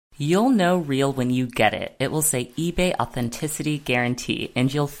You'll know real when you get it. It will say eBay Authenticity Guarantee,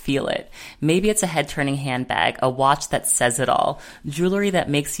 and you'll feel it. Maybe it's a head-turning handbag, a watch that says it all, jewelry that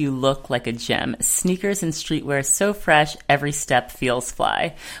makes you look like a gem, sneakers and streetwear so fresh, every step feels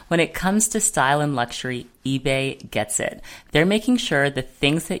fly. When it comes to style and luxury, eBay gets it. They're making sure the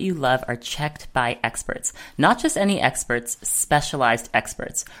things that you love are checked by experts. Not just any experts, specialized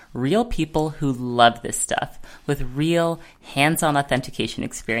experts. Real people who love this stuff with real hands-on authentication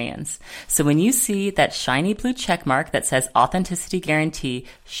experience. So when you see that shiny blue check mark that says Authenticity Guarantee,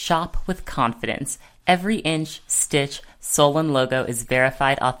 shop with confidence. Every inch, stitch, sole, and logo is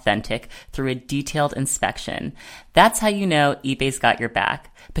verified authentic through a detailed inspection. That's how you know eBay's got your back.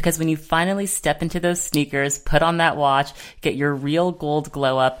 Because when you finally step into those sneakers, put on that watch, get your real gold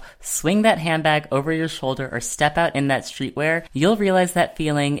glow up, swing that handbag over your shoulder, or step out in that streetwear, you'll realize that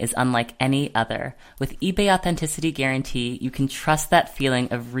feeling is unlike any other. With eBay Authenticity Guarantee, you can trust that feeling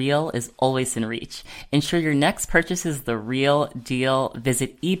of real is always in reach. Ensure your next purchase is the real deal.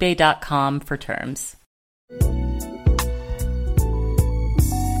 Visit ebay.com for terms.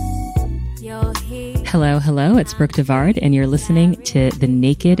 Hello, it's Brooke Devard, and you're listening to the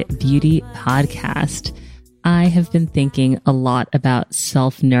Naked Beauty Podcast. I have been thinking a lot about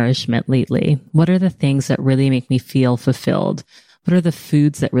self-nourishment lately. What are the things that really make me feel fulfilled? What are the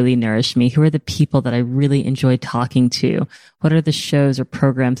foods that really nourish me? Who are the people that I really enjoy talking to? What are the shows or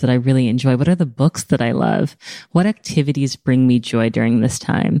programs that I really enjoy? What are the books that I love? What activities bring me joy during this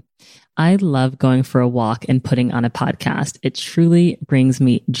time? I love going for a walk and putting on a podcast. It truly brings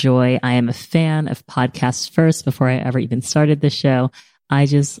me joy. I am a fan of podcasts first before I ever even started the show. I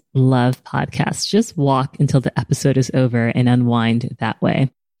just love podcasts. Just walk until the episode is over and unwind that way.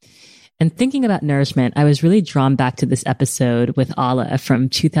 And thinking about nourishment, I was really drawn back to this episode with Ala from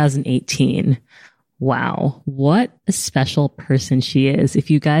 2018. Wow, what a special person she is. If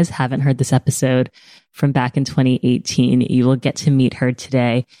you guys haven't heard this episode from back in 2018, you will get to meet her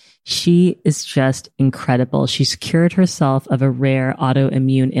today. She is just incredible. She's cured herself of a rare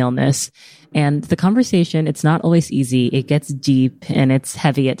autoimmune illness. And the conversation, it's not always easy. It gets deep and it's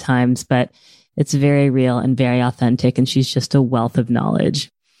heavy at times, but it's very real and very authentic. And she's just a wealth of knowledge.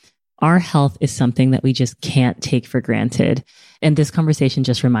 Our health is something that we just can't take for granted. And this conversation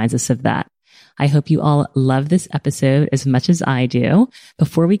just reminds us of that. I hope you all love this episode as much as I do.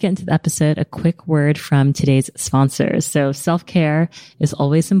 Before we get into the episode, a quick word from today's sponsors. So self-care is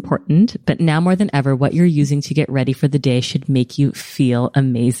always important, but now more than ever, what you're using to get ready for the day should make you feel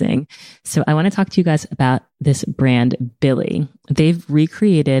amazing. So I want to talk to you guys about this brand, Billie. They've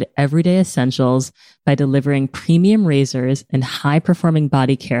recreated everyday essentials by delivering premium razors and high-performing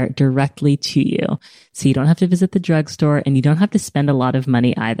body care directly to you. So you don't have to visit the drugstore and you don't have to spend a lot of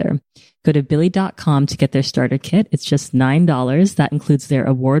money either. Go to Billie.com to get their starter kit. It's just $9. That includes their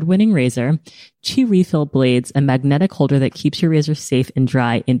award-winning razor, 2 refill blades, a magnetic holder that keeps your razor safe and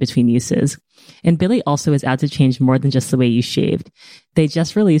dry in between uses. And Billie also is out to change more than just the way you shaved. They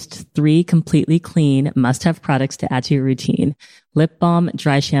just released 3 completely clean must-have products to add to your routine: lip balm,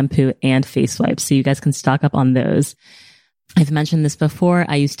 dry shampoo, and face wipes. So you guys can stock up on those. I've mentioned this before.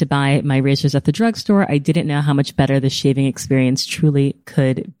 I used to buy my razors at the drugstore. I didn't know how much better the shaving experience truly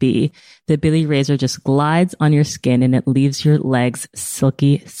could be. The Billie razor just glides on your skin and it leaves your legs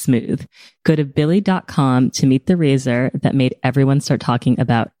silky smooth. Go to Billie.com to meet the razor that made everyone start talking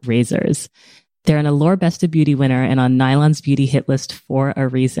about razors. They're an Allure Best of Beauty winner and on Nylon's beauty hit list for a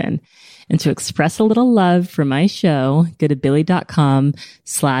reason. And to express a little love for my show, go to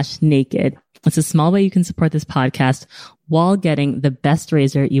Billie.com/naked. It's a small way you can support this podcast while getting the best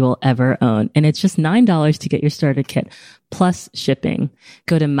razor you will ever own. And it's just $9 to get your starter kit plus shipping.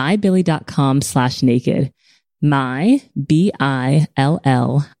 Go to mybillie.com/naked.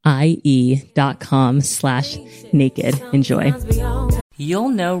 BILLIE.com/naked. Enjoy. You'll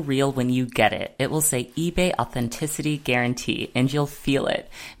know real when you get it. It will say eBay Authenticity Guarantee, and you'll feel it.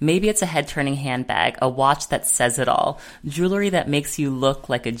 Maybe it's a head-turning handbag, a watch that says it all, jewelry that makes you look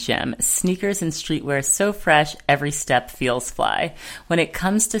like a gem, sneakers and streetwear so fresh, every step feels fly. When it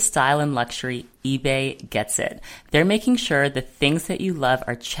comes to style and luxury, eBay gets it. They're making sure the things that you love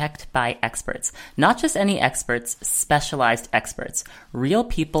are checked by experts. Not just any experts, specialized experts. Real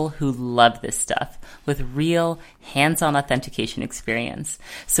people who love this stuff with real hands-on authentication experience.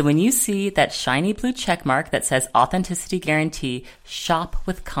 So when you see that shiny blue check mark that says Authenticity Guarantee, shop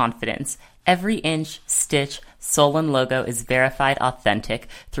with confidence. Every inch, stitch, Solon logo is verified authentic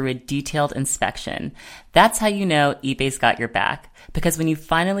through a detailed inspection. That's how you know eBay's got your back. Because when you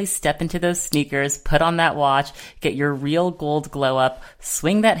finally step into those sneakers, put on that watch, get your real gold glow up,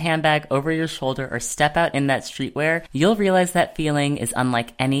 swing that handbag over your shoulder, or step out in that streetwear, you'll realize that feeling is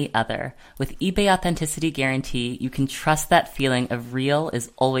unlike any other. With eBay Authenticity Guarantee, you can trust that feeling of real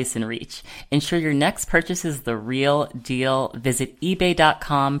is always in reach. Ensure your next purchase is the real deal. Visit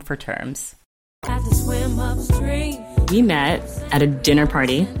ebay.com for terms. Had to swim upstream. We met at a dinner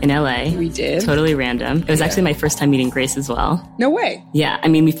party in LA. We did. Totally random. It was actually my first time meeting Grace as well. No way. Yeah. I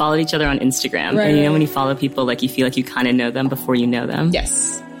mean, we followed each other on Instagram. Right. And you know when you follow people, like you feel like you kind of know them before you know them?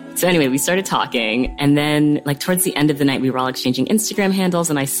 Yes. So anyway, we started talking. And then like towards the end of the night, we were all exchanging Instagram handles.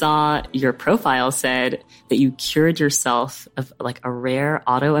 And I saw your profile said that you cured yourself of like a rare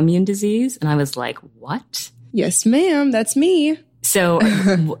autoimmune disease. And I was like, what? Yes, ma'am. That's me. So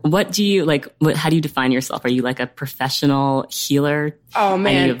what do you like, how do you define yourself? Are you like a professional healer? Oh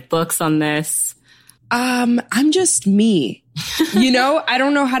man. And you have books on this? I'm just me. You know, I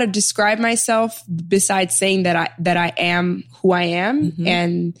don't know how to describe myself besides saying that I am who I am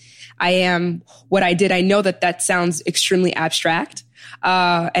and I am what I did. I know that sounds extremely abstract,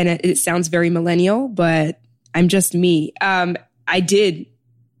 and it sounds very millennial, but I'm just me. I did,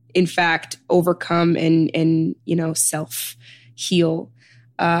 in fact, overcome and you know, self heal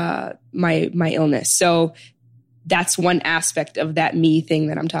my illness. So that's one aspect of that me thing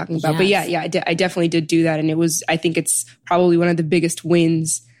that I'm talking about. Yes. But I definitely did do that. And I think it's probably one of the biggest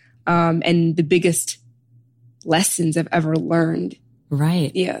wins and the biggest lessons I've ever learned.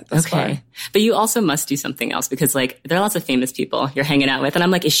 Right. Yeah. That's okay. far. But you also must do something else because like there are lots of famous people you're hanging out with. And I'm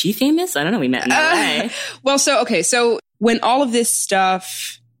like, is she famous? I don't know. We met in LA. Well, so when all of this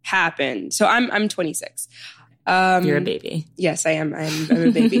stuff happened, so I'm 26. You're a baby. Yes, I am. I'm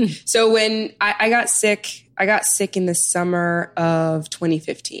a baby. So when I got sick in the summer of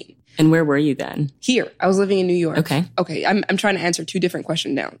 2015. And where were you then? Here. I was living in New York. Okay. I'm trying to answer two different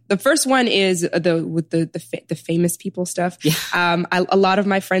questions now. The first one is the famous people stuff. Yeah. A lot of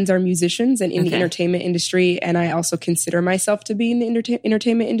my friends are musicians and in the entertainment industry. And I also consider myself to be in the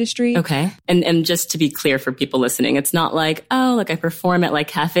entertainment industry. Okay. And just to be clear for people listening, it's not like, oh, like I perform at like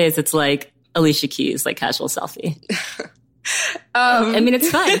cafes. It's like Alicia Keys, like casual selfie. I mean, it's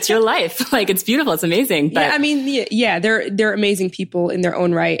fun. It's your life. Like, it's beautiful. It's amazing. But yeah, I mean, yeah, they're amazing people in their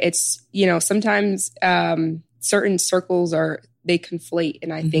own right. It's, you know, sometimes certain circles they conflate.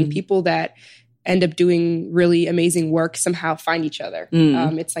 And I think people that end up doing really amazing work somehow find each other.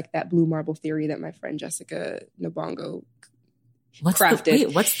 It's like that blue marble theory that my friend Jessica Nabongo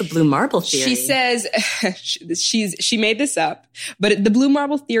crafted. What's the blue marble theory? She says she made this up, but the blue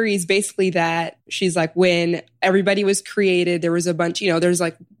marble theory is basically that she's like, when everybody was created, there was a bunch, you know, there's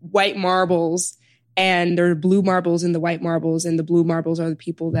like white marbles and there are blue marbles in the white marbles, and the blue marbles are the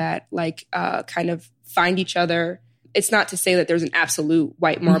people that like kind of find each other. It's not to say that there's an absolute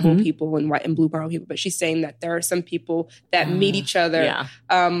white marble people and white and blue marble people, but she's saying that there are some people that meet each other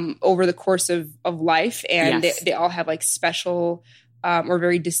over the course of life, and they all have like special or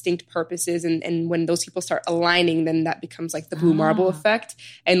very distinct purposes. And when those people start aligning, then that becomes like the blue marble effect.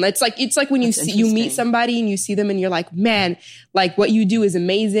 And it's like when you meet somebody and you see them and you're like, man, like what you do is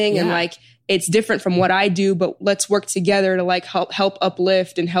amazing. And like, it's different from what I do, but let's work together to like help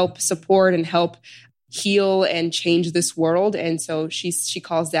uplift and help support and help heal and change this world. And so she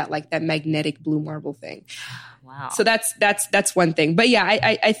calls that like that magnetic blue marble thing. Wow. So that's one thing. But yeah,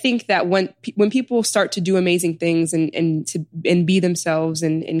 I think that when people start to do amazing things and be themselves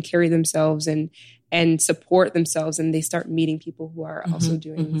and carry themselves and support themselves, and they start meeting people who are also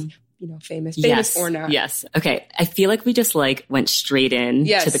doing you know, famous or not. Yes. Okay. I feel like we just like went straight in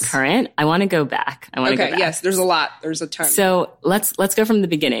to the current. I want to go back. Yes. There's a lot. There's a ton. So let's go from the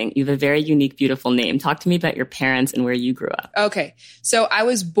beginning. You have a very unique, beautiful name. Talk to me about your parents and where you grew up. Okay. So I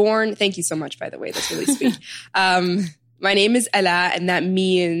was born, thank you so much, by the way. That's really sweet. My name is Ella, and that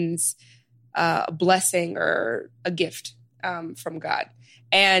means a blessing or a gift from God.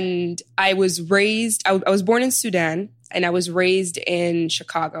 And I was born in Sudan, and I was raised in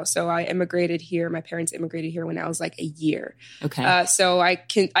Chicago. So I immigrated here. My parents immigrated here when I was like a year. Okay. So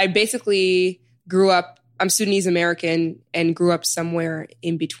I basically grew up, I'm Sudanese American and grew up somewhere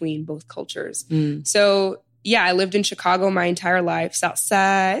in between both cultures. So yeah, I lived in Chicago my entire life, South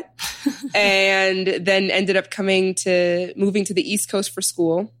Side, and then ended up moving to the East Coast for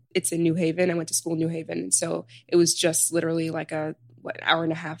school. It's in New Haven. I went to school in New Haven. And so it was just literally like an hour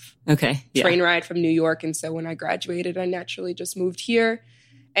and a half train ride from New York. And so when I graduated, I naturally just moved here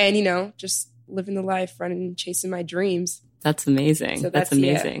and, you know, just living the life, chasing my dreams. That's amazing. So that's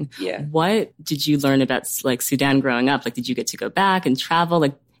amazing. Yeah. What did you learn about like Sudan growing up? Like, did you get to go back and travel?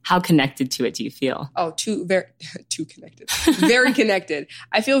 Like, how connected to it do you feel? Oh, too connected. Very connected.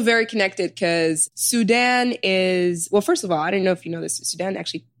 I feel very connected because Sudan is, well, first of all, I don't know if you know this, Sudan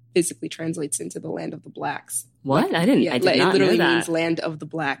actually physically translates into the land of the blacks. What? I did not know that. It literally means land of the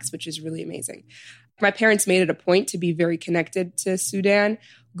blacks, which is really amazing. My parents made it a point to be very connected to Sudan.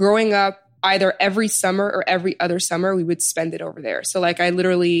 Growing up, either every summer or every other summer, we would spend it over there. So like I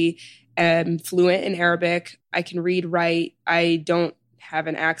literally am fluent in Arabic. I can read, write. I don't have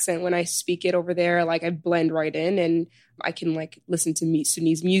an accent when I speak it over there. Like I blend right in and I can like listen to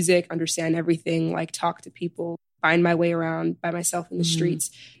Sudanese music, understand everything, like talk to people, find my way around by myself in the streets.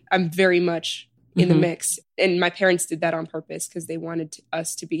 I'm very much in the mix. And my parents did that on purpose because they wanted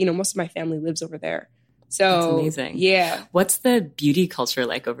us to be, you know, most of my family lives over there. So that's amazing. Yeah. What's the beauty culture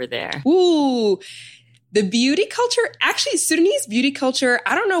like over there? Ooh, the beauty culture, actually Sudanese beauty culture,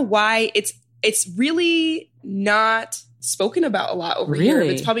 I don't know why it's really not spoken about a lot over here.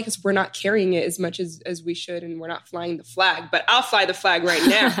 It's probably because we're not carrying it as much as we should and we're not flying the flag, but I'll fly the flag right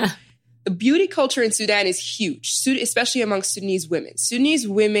now. The beauty culture in Sudan is huge, especially among Sudanese women. Sudanese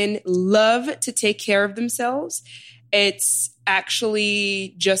women love to take care of themselves. It's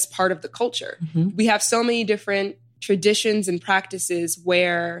actually just part of the culture. We have so many different traditions and practices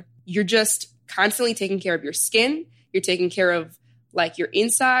where you're just constantly taking care of your skin. You're taking care of like your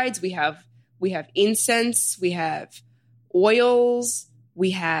insides. We have incense. We have oils.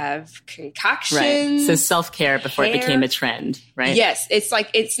 We have concoctions. Right. So self-care before it became a trend, right? Yes. It's like,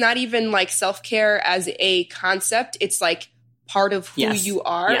 it's not even like self-care as a concept. It's like part of who you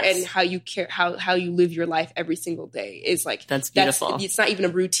are and how you care, how you live your life every single day is like, that's beautiful. It's not even a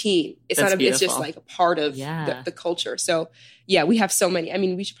routine. It's it's just like a part of the culture. So yeah, we have so many. I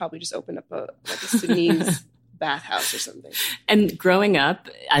mean, we should probably just open up a Sudanese bathhouse or something. And growing up,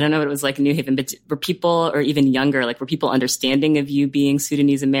 I don't know what it was like in New Haven, but were people, or even younger, like were people understanding of you being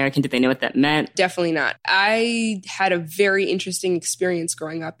Sudanese American? Did they know what that meant? Definitely not. I had a very interesting experience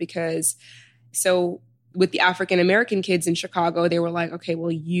growing up because with the African American kids in Chicago, they were like, okay,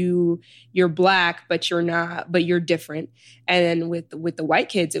 well, you're black, but you're not, but you're different. And then with the white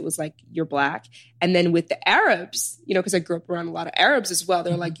kids, it was like, you're black. And then with the Arabs, you know, because I grew up around a lot of Arabs as well,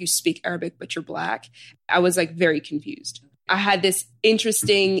 they're like, you speak Arabic, but you're black. I was like very confused. I had this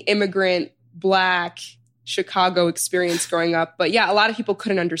interesting immigrant black Chicago experience growing up. But yeah, a lot of people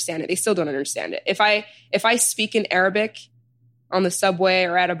couldn't understand it. They still don't understand it. If I speak in Arabic on the subway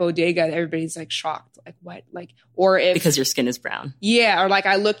or at a bodega, everybody's like shocked. Like what? Like, or if because your skin is brown. Yeah. Or like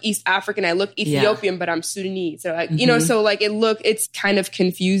I look East African, I look Ethiopian, but I'm Sudanese. So like, you know, so like it's kind of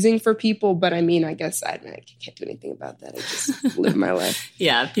confusing for people, but I mean, I guess I can't do anything about that. I just live my life.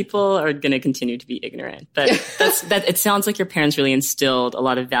 Yeah. People are going to continue to be ignorant, but it sounds like your parents really instilled a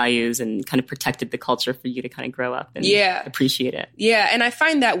lot of values and kind of protected the culture for you to kind of grow up and appreciate it. Yeah. And I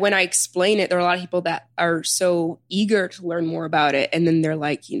find that when I explain it, there are a lot of people that are so eager to learn more about it. And then they're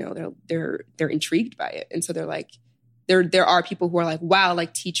like, you know, they're intrigued by it. And so they're like, there are people who are like, wow,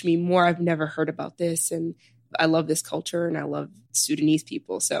 like teach me more. I've never heard about this. And I love this culture and I love Sudanese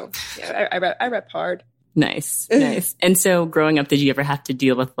people. So yeah, I rep hard. Nice. And so growing up, did you ever have to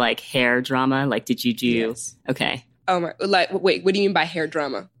deal with like hair drama? Like, did you do? Yes. Okay. Oh my, like, wait, what do you mean by hair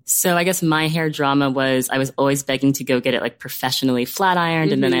drama? So I guess my hair drama was I was always begging to go get it like professionally flat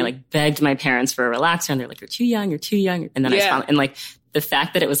ironed. And then I like begged my parents for a relaxer and they're like, you're too young. And then I found, and like the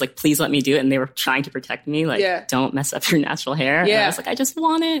fact that it was like, please let me do it. And they were trying to protect me. Like, don't mess up your natural hair. Yeah. And I was like, I just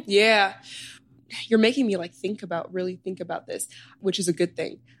want it. Yeah. You're making me like really think about this, which is a good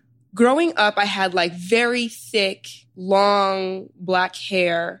thing. Growing up, I had like very thick, long black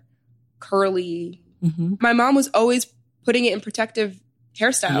hair, curly. My mom was always putting it in protective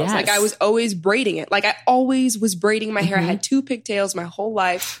hairstyles. Like I was always braiding it. Like I always was braiding my hair. I had 2 pigtails my whole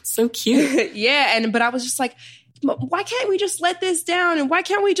life. So cute. But I was just like, why can't we just let this down? And why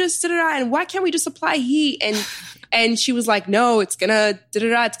can't we just and why can't we just apply heat? And she was like, no, it's gonna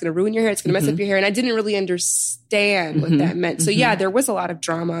it's gonna ruin your hair. It's gonna mess up your hair. And I didn't really understand what that meant. So yeah, there was a lot of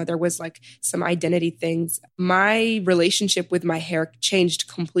drama. There was like some identity things. My relationship with my hair changed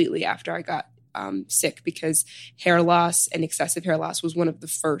completely after I got sick because hair loss and excessive hair loss was one of the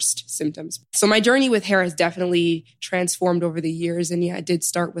first symptoms. So my journey with hair has definitely transformed over the years. And yeah, I did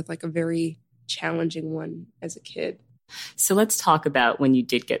start with like a very challenging one as a kid. So let's talk about when you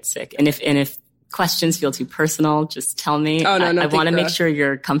did get sick. And if questions feel too personal, just tell me. Oh, no, I want to make sure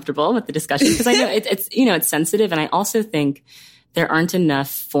you're comfortable with the discussion because I know it's sensitive. And I also think there aren't enough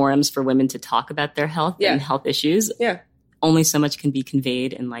forums for women to talk about their health and health issues. Yeah. only so much can be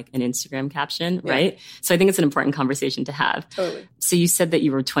conveyed in like an Instagram caption, right? So I think it's an important conversation to have. Totally. So you said that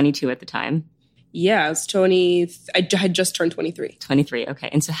you were 22 at the time. Yeah, I was 20. I had just turned 23. 23. Okay.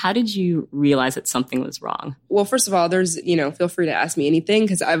 And so how did you realize that something was wrong? Well, first of all, there's, feel free to ask me anything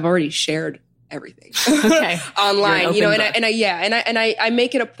because I've already shared everything online, I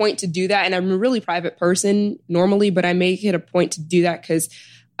make it a point to do that. And I'm a really private person normally, but I make it a point to do that because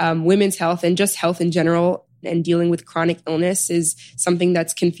women's health and just health in general and dealing with chronic illness is something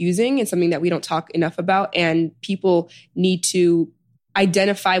that's confusing and something that we don't talk enough about. And people need to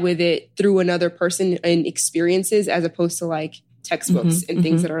identify with it through another person and experiences as opposed to like textbooks and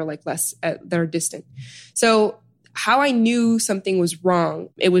things that are like less, that are distant. So how I knew something was wrong,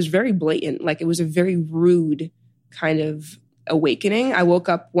 it was very blatant. Like it was a very rude kind of awakening. I woke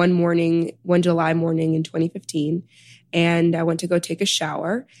up one July morning in 2015, and I went to go take a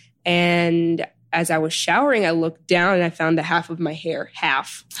shower. And as I was showering, I looked down and I found that half of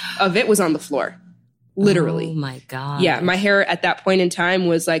it was on the floor. Literally. Oh my God. Yeah. My hair at that point in time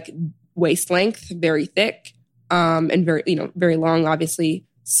was like waist length, very thick, and very, very long, obviously.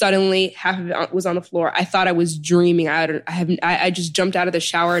 Suddenly, half of it was on the floor. I thought I was dreaming. I just jumped out of the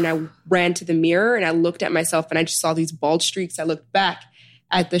shower and I ran to the mirror and I looked at myself and I just saw these bald streaks. I looked back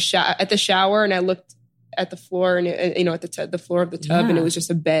at the shower and I looked at the floor and at the floor of the tub, and it was just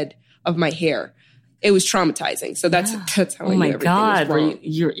a bed of my hair. It was traumatizing. So that's how I knew everything was wrong.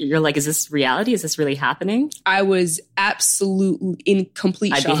 You're like, is this reality? Is this really happening? I was absolutely in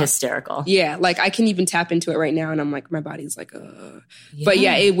complete shock. I'd be hysterical. Yeah. Like I can even tap into it right now. And I'm like, my body's like, But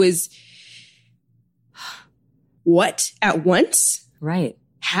yeah, it was what at once? Right.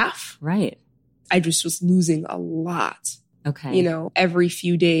 Half. Right. I just was losing a lot. Okay. Every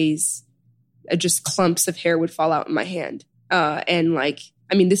few days, just clumps of hair would fall out in my hand. And like,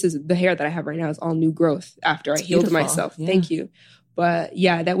 this is the hair that I have right now is all new growth after I healed myself. Yeah. Thank you. But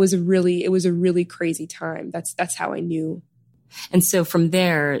yeah, it was a really crazy time. That's how I knew. And so from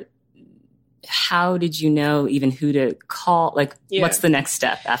there, how did you know even who to call? Like, what's the next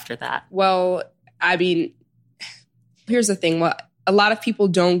step after that? Well, here's the thing. Well, a lot of people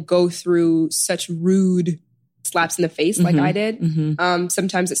don't go through such rude slaps in the face like I did.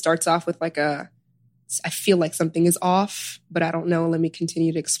 Sometimes it starts off with like I feel like something is off, but I don't know. Let me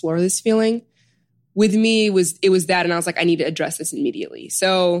continue to explore this feeling. With me, it was that. And I was like, I need to address this immediately.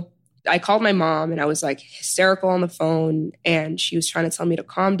 So I called my mom and I was like hysterical on the phone. And she was trying to tell me to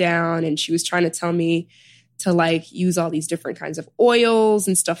calm down. And she was trying to tell me to like use all these different kinds of oils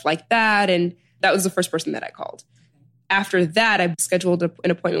and stuff like that. And that was the first person that I called. After that, I scheduled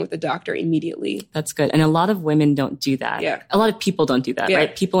an appointment with the doctor immediately. That's good. And a lot of women don't do that. Yeah. A lot of people don't do that,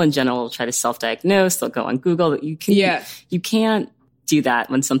 right? People in general will try to self-diagnose. They'll go on Google. You can't do that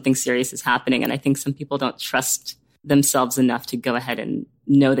when something serious is happening. And I think some people don't trust themselves enough to go ahead and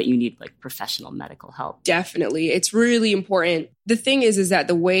know that you need like professional medical help. Definitely. It's really important. The thing is that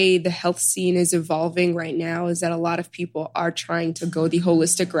the way the health scene is evolving right now is that a lot of people are trying to go the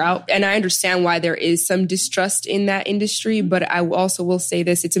holistic route. And I understand why there is some distrust in that industry, but I also will say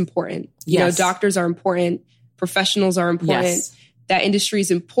this, it's important. Doctors are important. Professionals are important. Yes. That industry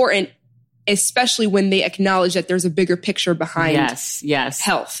is important, especially when they acknowledge that there's a bigger picture behind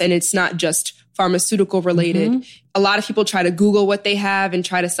health. And it's not just pharmaceutical related. A lot of people try to Google what they have and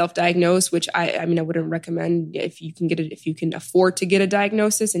try to self-diagnose, which I wouldn't recommend. If you can afford to get a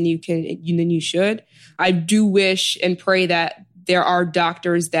diagnosis and then you should. I do wish and pray that there are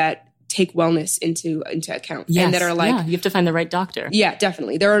doctors that take wellness into account. Yes. And that are like, you have to find the right doctor. Yeah,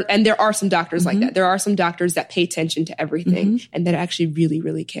 definitely. There are some doctors like that. There are some doctors that pay attention to everything and that actually really,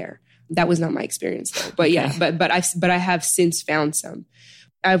 really care. That was not my experience though. But yeah, but I have since found some.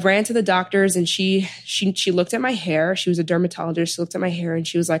 I ran to the doctors and she looked at my hair. She was a dermatologist. She looked at my hair and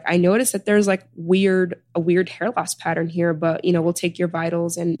she was like, I noticed that there's like a weird hair loss pattern here, but we'll take your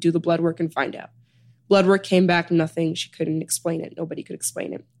vitals and do the blood work and find out. Blood work came back, nothing. She couldn't explain it. Nobody could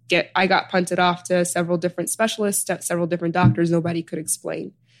explain it. I got punted off to several different specialists, several different doctors. Nobody could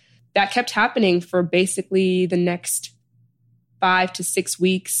explain. That kept happening for basically the next 5 to 6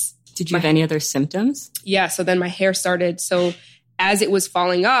 weeks. Did you have any other symptoms? Yeah. So then my hair started. So as it was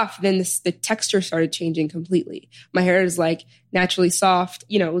falling off, then the texture started changing completely. My hair is like naturally soft.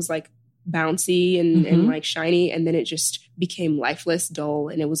 It was like bouncy and like shiny. And then it just became lifeless, dull,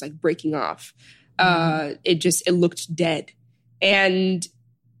 and it was like breaking off. It looked dead. And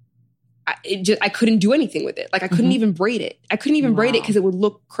I couldn't do anything with it. Like I couldn't even braid it. I couldn't even braid it because it would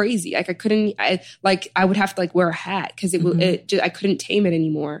look crazy. Like I would have to like wear a hat because I couldn't tame it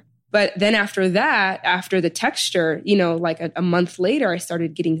anymore. But then after that, after the texture, like a month later, I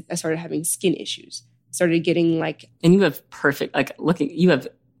started having skin issues. started getting like... And you have perfect, you have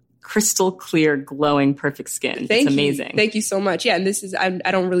crystal clear, glowing, perfect skin. It's amazing. Thank you so much. Yeah. And this is, I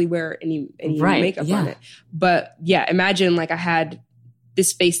don't really wear any makeup on it. But yeah, imagine like I had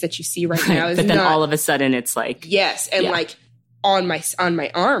this face that you see right now. But then all of a sudden it's like... Yes. And like on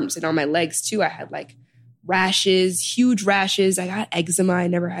my arms and on my legs too, I had like rashes, huge rashes. I got eczema. I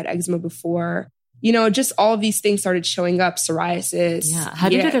never had eczema before. You know, just all of these things started showing up, psoriasis. Yeah. How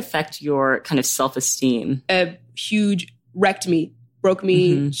did it affect your kind of self-esteem? Wrecked me, broke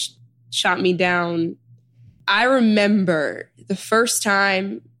me, shot me down. I remember the first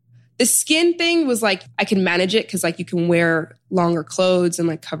time, the skin thing was like, I can manage it because like you can wear longer clothes and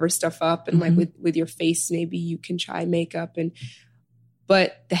like cover stuff up. And like with your face, maybe you can try makeup.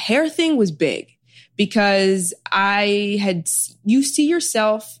 But the hair thing was big because you see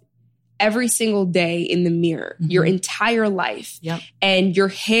yourself every single day in the mirror, your entire life. Yep. And your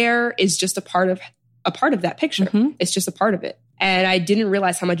hair is just a part of that picture. It's just a part of it. And I didn't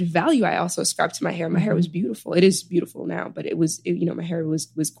realize how much value I also ascribed to my hair. My hair was beautiful. It is beautiful now, but my hair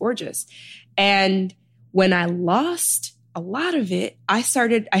was gorgeous. And when I lost a lot of it, I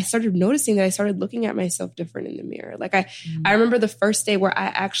started noticing that I started looking at myself different in the mirror. Like I remember the first day where I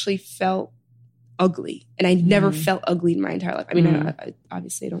actually felt ugly, and I never felt ugly in my entire life. I mean, I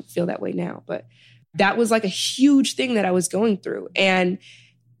obviously don't feel that way now, but that was like a huge thing that I was going through. And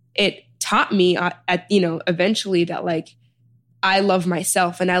it taught me eventually that like, I love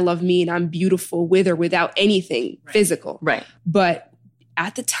myself and I love me and I'm beautiful with or without anything physical. Right. But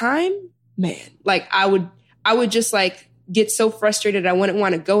at the time, man, like I would just like get so frustrated. I wouldn't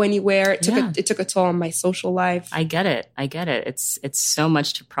want to go anywhere. It took a toll on my social life. I get it. It's so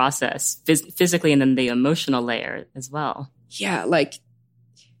much to process physically and then the emotional layer as well. Yeah.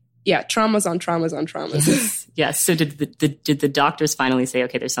 Traumas on traumas on traumas. Yes. So did the doctors finally say,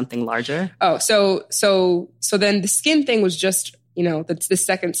 okay, there's something larger? Oh, so then the skin thing was just, that's the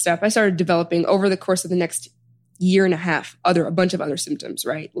second step. I started developing over the course of the next year and a half, a bunch of other symptoms,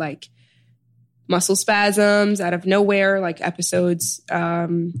 right? Like muscle spasms out of nowhere, like episodes,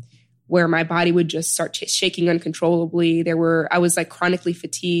 where my body would just start shaking uncontrollably. I was like chronically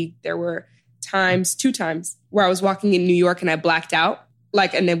fatigued. There were two times where I was walking in New York and I blacked out.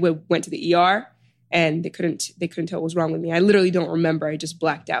 And then we went to the ER and they couldn't tell what was wrong with me. I literally don't remember. I just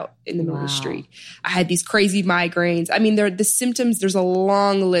blacked out in the middle of the street. I had these crazy migraines. I mean, the symptoms, there's a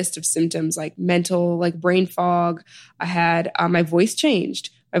long list of symptoms like mental, like brain fog. I had, my voice changed.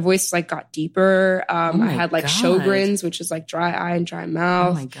 My voice like got deeper. I had like Sjogren's, which is like dry eye and dry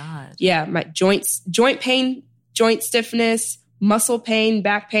mouth. Oh my God. Yeah. My joint pain, joint stiffness, muscle pain,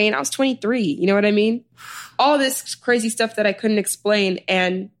 back pain. I was 23. You know what I mean? All this crazy stuff that I couldn't explain.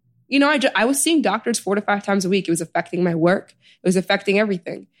 And, I was seeing doctors 4 to 5 times a week. It was affecting my work. It was affecting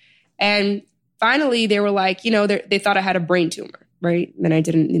everything. And finally they were like, they thought I had a brain tumor, right? And then I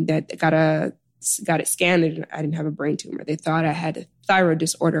didn't, got it scanned and I didn't have a brain tumor. They thought I had a thyroid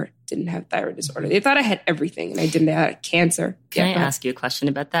disorder. Didn't have thyroid disorder. They thought I had everything and I didn't. I had cancer. Can I ask you a question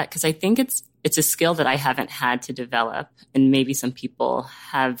about that? Because I think it's a skill that I haven't had to develop. And maybe some people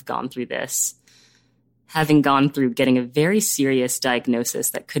have gone through this. Having gone through getting a very serious diagnosis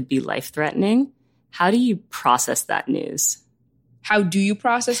that could be life-threatening, how do you process that news? How do you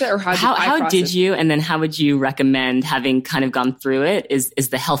process it, or how did you? And then how would you recommend, having kind of gone through it, is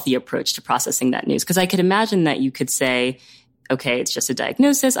the healthy approach to processing that news? Because I could imagine that you could say, okay, it's just a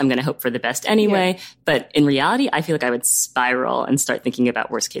diagnosis. I'm going to hope for the best anyway. Yeah. But in reality, I feel like I would spiral and start thinking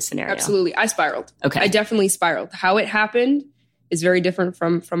about worst case scenario. Absolutely. I spiraled. Okay. I definitely spiraled. How it happened is very different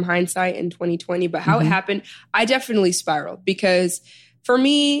from hindsight in 2020. But how it happened, I definitely spiraled because for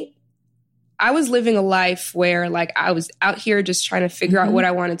me, I was living a life where like I was out here just trying to figure out what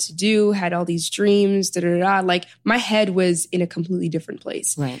I wanted to do, had all these dreams, like my head was in a completely different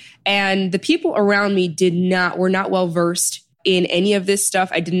place. Right. And the people around me were not well versed in any of this stuff.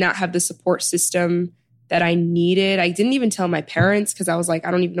 I did not have the support system that I needed. I didn't even tell my parents because I was like,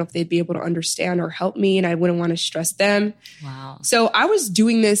 I don't even know if they'd be able to understand or help me, and I wouldn't want to stress them. Wow. So I was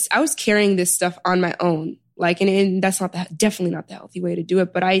carrying this stuff on my own. Like, and that's definitely not the healthy way to do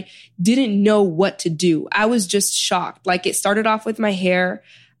it, but I didn't know what to do. I was just shocked. Like, it started off with my hair.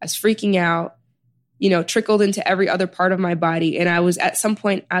 I was freaking out, trickled into every other part of my body. And I was at some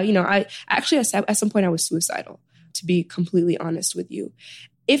point, at some point I was suicidal, to be completely honest with you.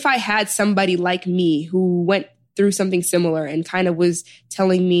 If I had somebody like me who went through something similar and kind of was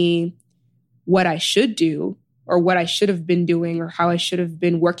telling me what I should do or what I should have been doing or how I should have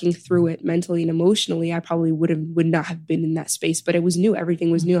been working through it mentally and emotionally, I probably would not have been in that space. But it was new.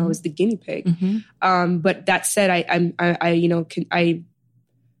 Everything was new. I was the guinea pig. But that said, I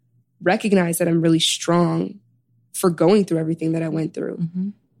recognize that I'm really strong for going through everything that I went through. Mm-hmm.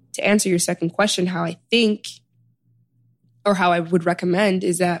 To answer your second question, how I think or how I would recommend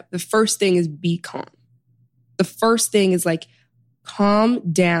is that the first thing is be calm. The first thing is like,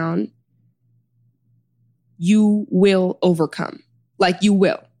 calm down. You will overcome. Like you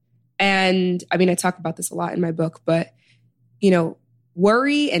will. And I mean, I talk about this a lot in my book, but you know,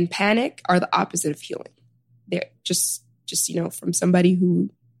 worry and panic are the opposite of healing. They're just, you know, from somebody who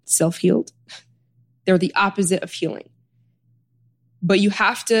self-healed, they're the opposite of healing. But you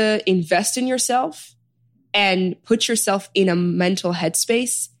have to invest in yourself and put yourself in a mental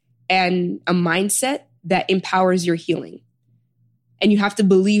headspace and a mindset that empowers your healing. And you have to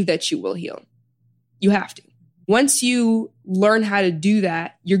believe that you will heal. You have to. Once you learn how to do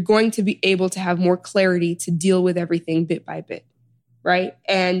that, you're going to be able to have more clarity to deal with everything bit by bit, right?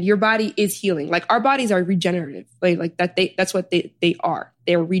 And your body is healing. Like our bodies are regenerative. Like that. That's what they are.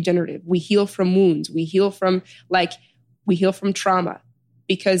 They're regenerative. We heal from wounds. We heal from trauma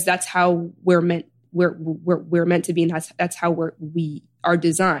because that's how we're meant. We're meant to be, and that's how we are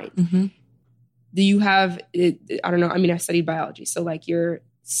designed. Mm-hmm. Do you have? I don't know. I mean, I studied biology, so like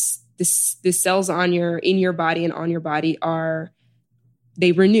the cells in your body and on your body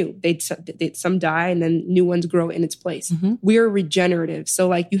they renew. Some die and then new ones grow in its place. Mm-hmm. We're regenerative. So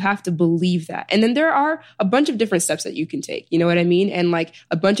like you have to believe that. And then there are a bunch of different steps that you can take. You know what I mean? And like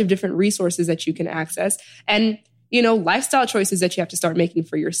a bunch of different resources that you can access. And you know, lifestyle choices that you have to start making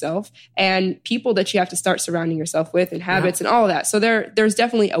for yourself and people that you have to start surrounding yourself with and habits and all of that. So there's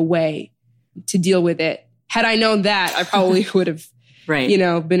definitely a way to deal with it. Had I known that, I probably would have, you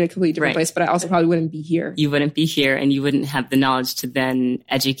know, been in a completely different place, but I also probably wouldn't be here. You wouldn't be here and you wouldn't have the knowledge to then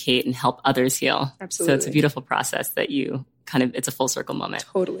educate and help others heal. Absolutely. So it's a beautiful process that you it's a full circle moment.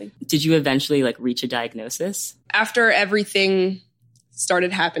 Totally. Did you eventually like reach a diagnosis? After everything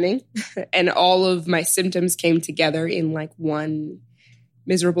started happening and all of my symptoms came together in like one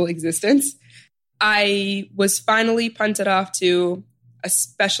miserable existence, I was finally punted off to a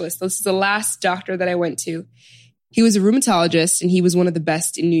specialist. This is the last doctor that I went to. He was a rheumatologist and he was one of the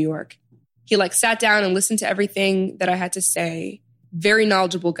best in New York. He like sat down and listened to everything that I had to say. Very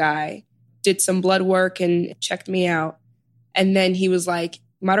knowledgeable guy, did some blood work and checked me out. And then he was like,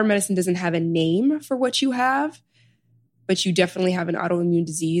 modern medicine doesn't have a name for what you have, but you definitely have an autoimmune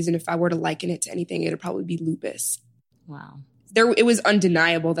disease. And if I were to liken it to anything, it'd probably be lupus. Wow. It was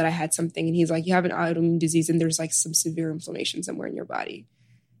undeniable that I had something. And he's like, you have an autoimmune disease and there's like some severe inflammation somewhere in your body.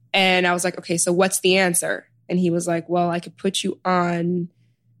 And I was like, okay, so what's the answer? And he was like, well, I could put you on,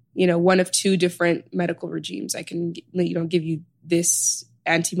 you know, one of two different medical regimes. I can, you know, give you this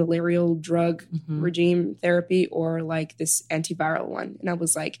anti-malarial drug regime therapy or like this antiviral one. And I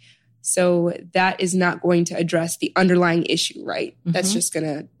was like, so that is not going to address the underlying issue, right? That's just going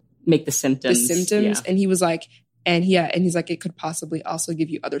to make the symptoms. Yeah. And he was like, and he's like, it could possibly also give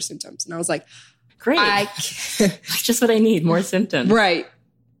you other symptoms. And I was like, great. That's just what I need, more symptoms. Right.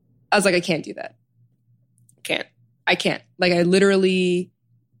 I was like, I can't do that. I can't. Like, I literally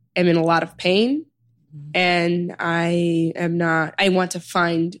am in a lot of pain and I want to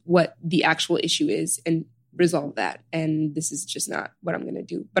find what the actual issue is and resolve that. And this is just not what I'm going to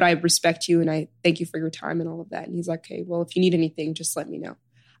do. But I respect you and I thank you for your time and all of that. And he's like, okay, well, if you need anything, just let me know.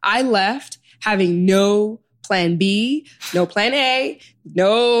 I left having no plan B, no plan A,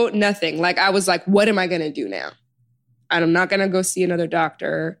 no nothing. Like, I was like, what am I going to do now? I'm not going to go see another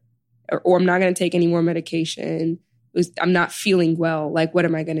doctor or I'm not going to take any more medication. I'm not feeling well. Like, what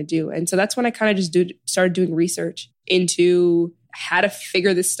am I going to do? And so that's when I kind of just started doing research into how to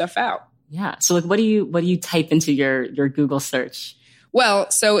figure this stuff out. Yeah. So like, what do you type into your Google search?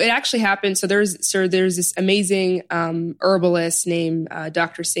 Well, so it actually happened. So there's this amazing herbalist named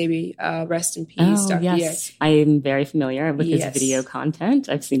Dr. Sebi, rest in peace. Oh, yes. I am very familiar with his video content.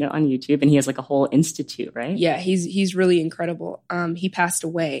 I've seen it on YouTube and he has like a whole institute, right? Yeah, he's really incredible. He passed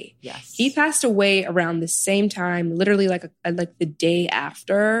away. Yes. He passed away around the same time, literally like the day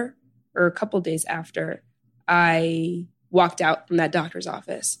after or a couple days after I walked out from that doctor's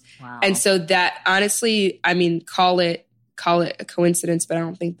office. Wow. And so that, honestly, I mean, call it a coincidence, but I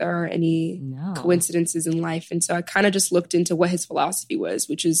don't think there are any coincidences in life. And so I kind of just looked into what his philosophy was,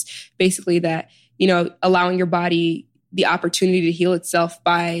 which is basically that, you know, allowing your body the opportunity to heal itself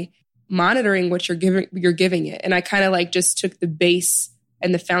by monitoring what you're giving it. And I kind of like just took the base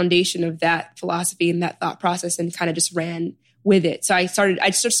and the foundation of that philosophy and that thought process and kind of just ran with it. So I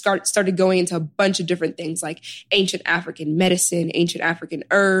started going into a bunch of different things like ancient African medicine, ancient African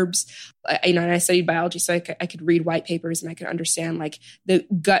herbs, and I studied biology. So I could read white papers and I could understand like the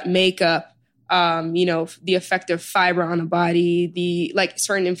gut makeup the effect of fiber on the body, the like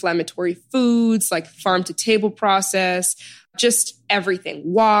certain inflammatory foods, like farm to table process, just everything,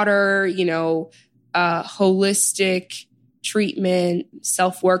 water, holistic treatment,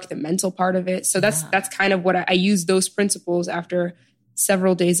 self-work, the mental part of it. So that's kind of what I use those principles after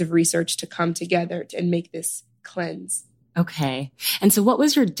several days of research to come together and make this cleanse. Okay. And so what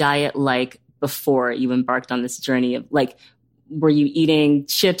was your diet like before you embarked on this journey of like, were you eating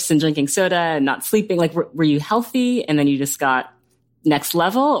chips and drinking soda and not sleeping? Like, were you healthy and then you just got next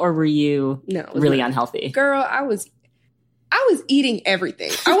level, or were you really unhealthy? Girl, I was eating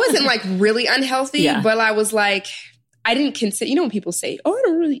everything. I wasn't like really unhealthy, but I was like, I didn't consider, when people say, oh, I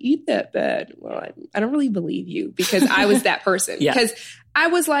don't really eat that bad. Well, I don't really believe you, because I was that person. Because I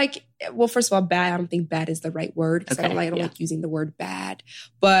was like, well, first of all, bad. I don't think bad is the right word, because I don't like using the word bad,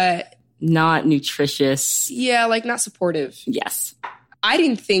 but not nutritious. Yeah, like not supportive. Yes. I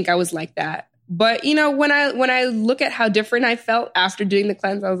didn't think I was like that. But, when I look at how different I felt after doing the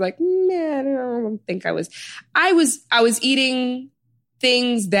cleanse, I was like, man, I don't think I was. I was eating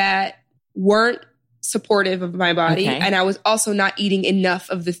things that weren't supportive of my body. Okay. And I was also not eating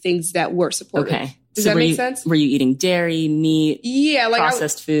enough of the things that were supportive. Okay. Does that make sense? Were you eating dairy, meat? Yeah. Like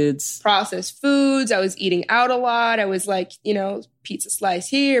processed foods? Processed foods. I was eating out a lot. I was like, pizza slice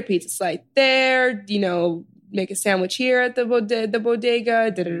here, pizza slice there, make a sandwich here at the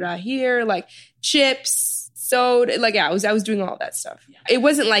bodega, here, like chips, soda. Like, I was doing all that stuff. Yeah. It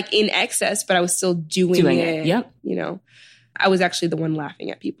wasn't like in excess, but I was still doing it. Yep. I was actually the one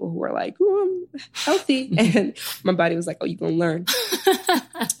laughing at people who were like, "Ooh, I'm healthy." And my body was like, "Oh, you're going to learn.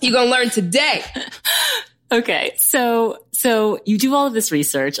 You're going to learn today." Okay. So you do all of this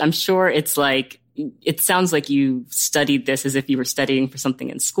research. I'm sure it's like, it sounds like you studied this as if you were studying for something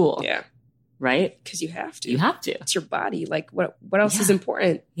in school. Yeah. Right? Because you have to. You have to. It's your body. Like, what else is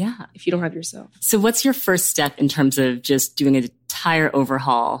important? Yeah. If you don't have yourself. So what's your first step in terms of just doing an entire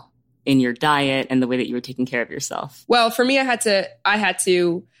overhaul in your diet and the way that you were taking care of yourself? Well, for me, I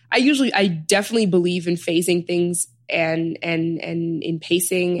definitely believe in phasing things and in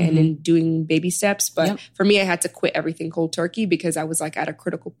pacing and in doing baby steps. But for me, I had to quit everything cold turkey, because I was like at a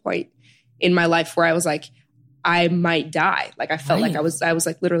critical point in my life where I was like, I might die. Like, I felt like I was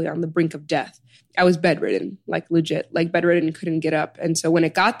like literally on the brink of death. I was bedridden, like legit, like bedridden and couldn't get up. And so when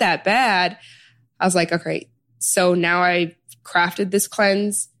it got that bad, I was like, okay, so now I crafted this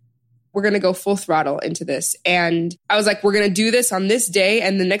cleanse. We're going to go full throttle into this. And I was like, we're going to do this on this day.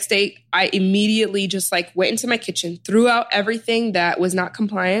 And the next day, I immediately just like went into my kitchen, threw out everything that was not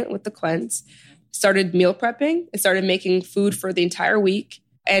compliant with the cleanse, started meal prepping. I started making food for the entire week.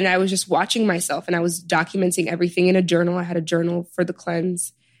 And I was just watching myself, and I was documenting everything in a journal. I had a journal for the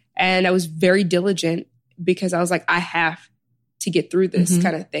cleanse, and I was very diligent, because I was like, I have to get through this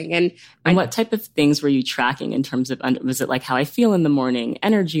kind of thing. And what type of things were you tracking in terms of, was it like how I feel in the morning,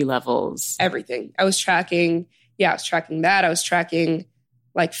 energy levels? Everything. I was tracking that. I was tracking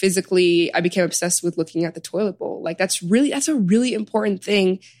like physically. I became obsessed with looking at the toilet bowl. Like that's a really important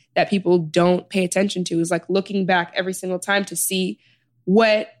thing that people don't pay attention to, is like looking back every single time to see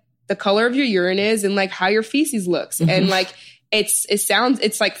what the color of your urine is and like how your feces looks. And like, it's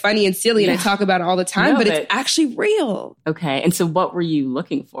like funny and silly, and I talk about it all the time, but it's actually real. Okay. And so what were you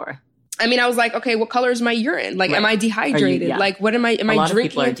looking for? I mean, I was like, okay, what color is my urine? Like, am I dehydrated? Like, what am I drinking? A lot of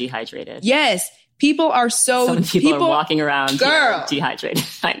people are dehydrated. Yes. People are Some people are walking around dehydrated.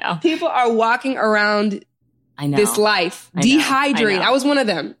 I know. People are walking around this life dehydrated. I was one of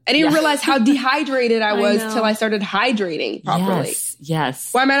them. I didn't realize how dehydrated I was till I started hydrating properly.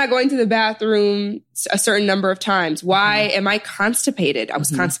 Yes. Why am I not going to the bathroom a certain number of times? Why am I constipated? I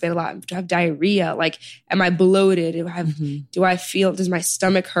was constipated a lot. Do I have diarrhea? Like, am I bloated? Does my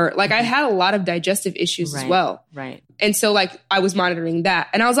stomach hurt? Like, I had a lot of digestive issues as well. Right. And so like, I was monitoring that.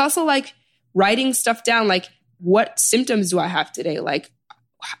 And I was also like writing stuff down, like, what symptoms do I have today? Like,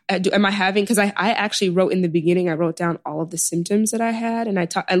 am I having, because I actually wrote in the beginning, I wrote down all of the symptoms that I had. And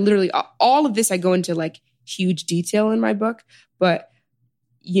I literally, all of this, I go into like huge detail in my book. But,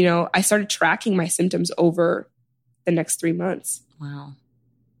 I started tracking my symptoms over the next 3 months. Wow.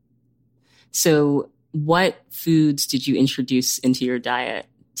 So what foods did you introduce into your diet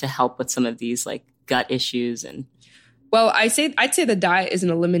to help with some of these like gut issues? And well, I'd say the diet is an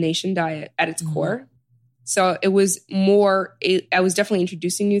elimination diet at its core. So it was more, I was definitely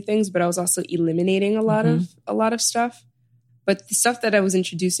introducing new things, but I was also eliminating a lot of stuff. But the stuff that I was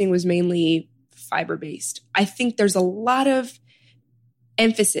introducing was mainly fiber-based. I think there's a lot of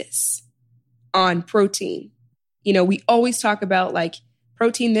emphasis on protein. We always talk about like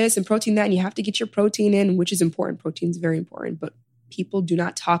protein this and protein that, and you have to get your protein in, which is important. Protein is very important, but people do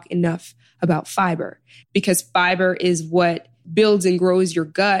not talk enough about fiber, because fiber is what builds and grows your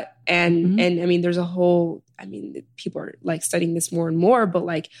gut. And I mean, there's a whole, I mean, people are like studying this more and more, but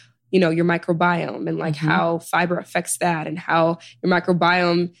like, you know, your microbiome and like how fiber affects that, and how your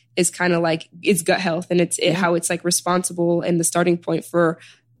microbiome is kind of like it's gut health, and it's how it's like responsible and the starting point for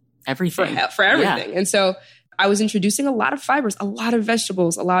everything, for everything. And so I was introducing a lot of fibers, a lot of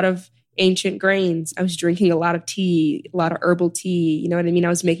vegetables, a lot of ancient grains. I was drinking a lot of tea, a lot of herbal tea. You know what I mean? I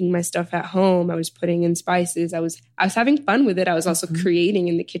was making my stuff at home. I was putting in spices. I was having fun with it. I was also creating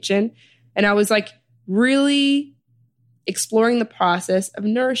in the kitchen, and I was like really exploring the process of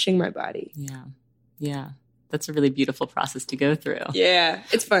nourishing my body. Yeah. Yeah. That's a really beautiful process to go through. Yeah.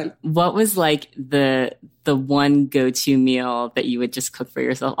 It's fun. What was like the one go-to meal that you would just cook for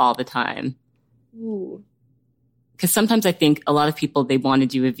yourself all the time? Ooh. Because sometimes I think a lot of people, they want to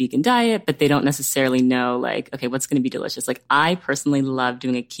do a vegan diet, but they don't necessarily know like, okay, what's going to be delicious? Like I personally love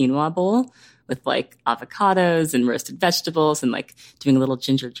doing a quinoa bowl with like avocados and roasted vegetables and like doing a little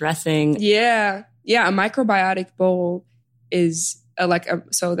ginger dressing. Yeah. Yeah. A microbiotic bowl is a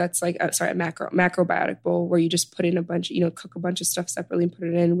macrobiotic bowl where you just put in a bunch, you know, cook a bunch of stuff separately and put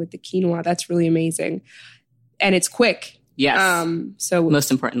it in with the quinoa. That's really amazing. And it's quick. Yes. So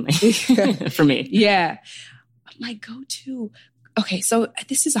most importantly for me. Yeah. My go-to. Okay. So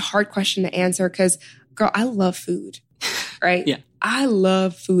this is a hard question to answer because girl, I love food, right? Yeah. I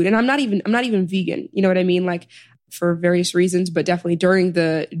love food, and I'm not even vegan. You know what I mean? Like for various reasons, but definitely during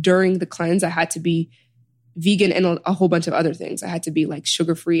the cleanse, I had to be vegan and a whole bunch of other things. I had to be like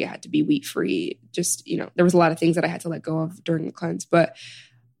sugar-free. I had to be wheat-free. Just, you know, there was a lot of things that I had to let go of during the cleanse, but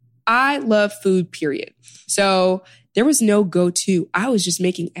I love food, period. So there was no go-to. I was just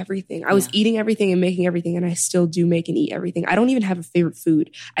making everything. I was eating everything and making everything, and I still do make and eat everything. I don't even have a favorite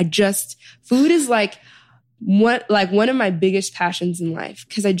food. Food is like one of my biggest passions in life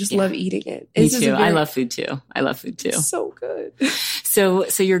because I just love eating it. Me too. I love food too. So good. So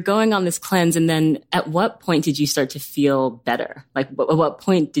you're going on this cleanse, and then at what point did you start to feel better? Like at what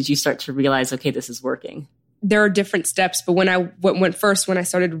point did you start to realize, okay, this is working? There are different steps, but when I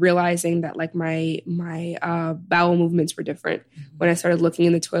started realizing that like my bowel movements were different, when I started looking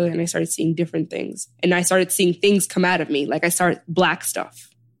in the toilet and I started seeing different things, and I started seeing things come out of me, like I started black stuff.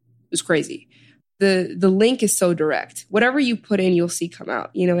 It was crazy. The link is so direct. Whatever you put in, you'll see come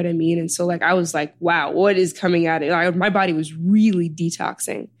out. You know what I mean? And so like I was like, wow, what is coming out? My body was really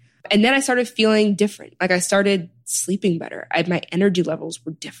detoxing. And then I started feeling different. Like I started sleeping better. My energy levels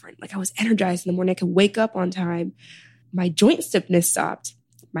were different. Like I was energized in the morning. I could wake up on time. My joint stiffness stopped.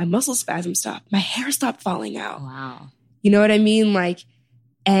 My muscle spasm stopped. My hair stopped falling out. Wow. You know what I mean? Like,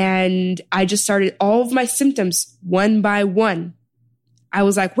 and I just started all of my symptoms one by one. I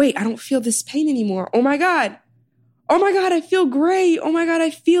was like, wait, I don't feel this pain anymore. Oh my God, I feel great. Oh my God, I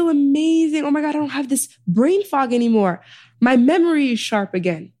feel amazing. Oh my God, I don't have this brain fog anymore. My memory is sharp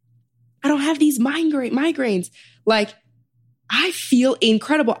again. I don't have these migraines. Like, I feel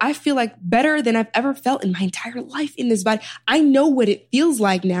incredible. I feel like better than I've ever felt in my entire life in this body. I know what it feels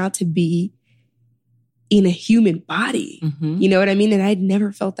like now to be in a human body. Mm-hmm. You know what I mean? And I'd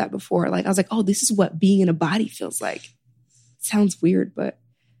never felt that before. Like, I was like, oh, this is what being in a body feels like. Sounds weird, but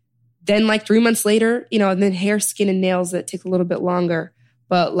then like 3 months later, you know, and then hair, skin, and nails that take a little bit longer.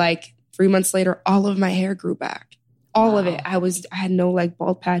 But like 3 months later, all of my hair grew back. All of it. I had no like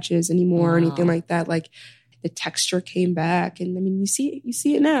bald patches anymore or anything like that. Like the texture came back, and I mean, you see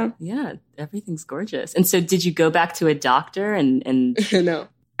it now. Yeah, everything's gorgeous. And so, did you go back to a doctor and? No,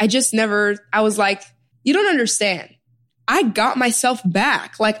 I just never. I was like, you don't understand. I got myself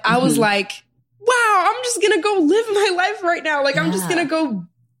back. Like I was like, wow, I'm just gonna go live my life right now. Like I'm just gonna go.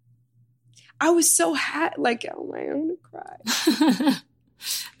 I was so like, oh my, I'm gonna cry.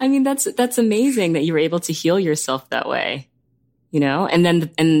 I mean, that's amazing that you were able to heal yourself that way, you know?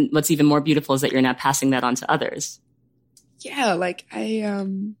 And what's even more beautiful is that you're now passing that on to others. Yeah. Like I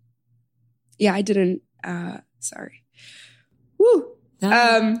didn't, sorry. Woo.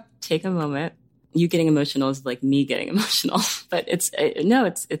 Take a moment. You getting emotional is like me getting emotional, but it's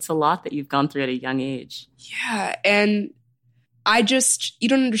a lot that you've gone through at a young age. Yeah. And you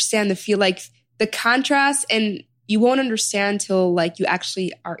don't understand the feel, like the contrast, and you won't understand till like you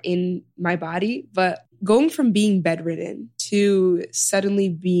actually are in my body. But going from being bedridden to suddenly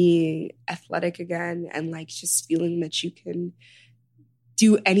being athletic again, and like just feeling that you can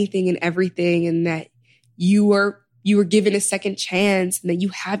do anything and everything, and that you were given a second chance, and that you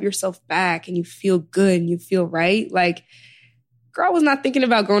have yourself back, and you feel good and you feel right. Like, girl, I was not thinking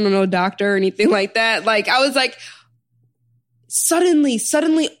about going to no doctor or anything like that. Like I was like,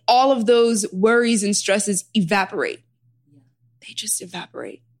 suddenly all of those worries and stresses evaporate. they just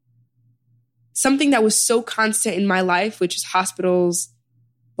evaporate. Something that was so constant in my life, which is hospitals,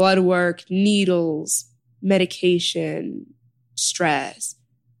 blood work, needles, medication, stress,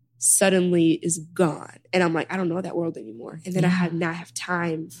 suddenly is gone. And I'm like, I don't know that world anymore. And then I now have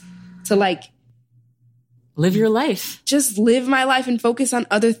time to like live your life. Just live my life and focus on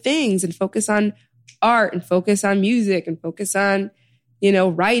other things and focus on art and focus on music and focus on,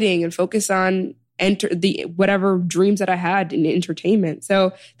 writing and focus on whatever dreams that I had in entertainment.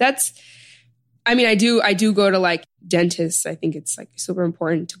 So I do go to like dentists. I think it's like super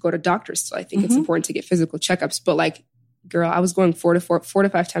important to go to doctors. So I think it's important to get physical checkups. But like, girl, I was going 4 to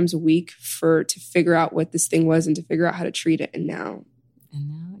 5 times a week to figure out what this thing was and to figure out how to treat it. And now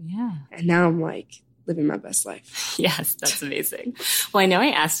I'm like living my best life. Yes, that's amazing. Well, I know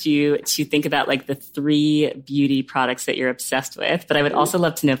I asked you to think about like the 3 beauty products that you're obsessed with, but I would also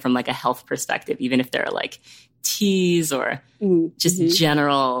love to know from like a health perspective, even if they're like teas or just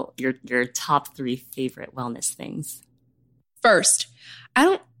general, your top 3 favorite wellness things. First,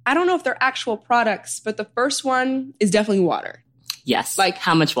 I don't know if they're actual products, but the first one is definitely water. Yes. Like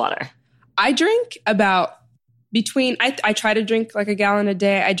how much water? I drink about I try to drink like a gallon a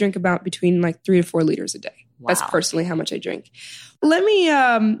day. I drink about between like 3 to 4 liters a day. Wow. That's personally how much I drink. Let me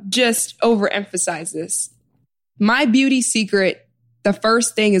just overemphasize this. My beauty secret, the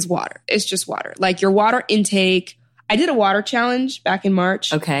first thing is water. It's just water. Like your water intake. I did a water challenge back in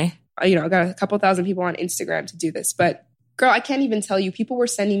March. Okay. I got a couple thousand people on Instagram to do this. But girl, I can't even tell you. People were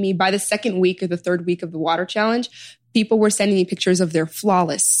sending me by the 2nd week or the 3rd week of the water challenge. People were sending me pictures of their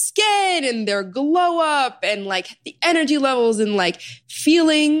flawless skin and their glow up and like the energy levels and like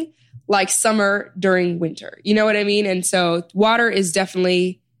feeling like summer during winter. You know what I mean? And so water is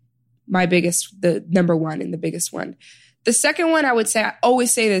definitely the number one and the biggest one. The second one, I would say, I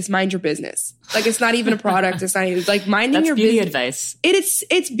always say this, mind your business. Like it's not even a product. It's not even like minding your business. That's beauty advice.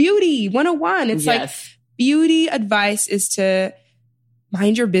 It's beauty 101. It's like beauty advice is to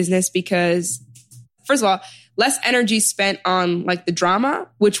mind your business because first of all, less energy spent on like the drama,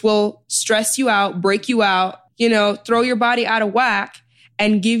 which will stress you out, break you out, throw your body out of whack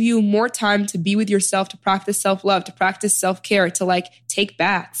and give you more time to be with yourself, to practice self-love, to practice self-care, to like take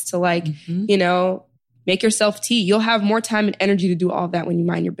baths, to like, make yourself tea. You'll have more time and energy to do all of that when you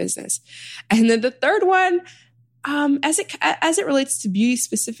mind your business. And then the third one, as it relates to beauty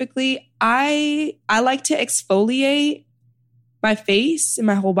specifically, I like to exfoliate my face and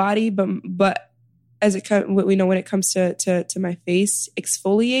my whole body, but when it comes to my face,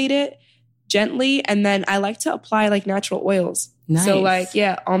 exfoliate it gently. And then I like to apply like natural oils. Nice. So like,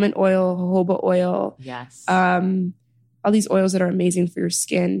 almond oil, jojoba oil. Yes. All these oils that are amazing for your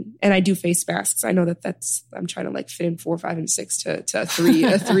skin. And I do face masks. I know I'm trying to like fit in 4, 5, and 6 to a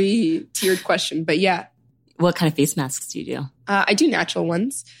 3-tiered question. But yeah. What kind of face masks do you do? I do natural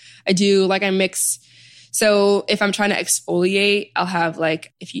ones. I mix. So if I'm trying to exfoliate, I'll have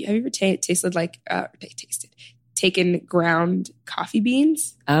like, have you ever taken ground coffee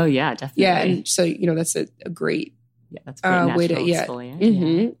beans? Oh yeah, definitely. Yeah. And so, that's a great, that's a great way to, exfoliant.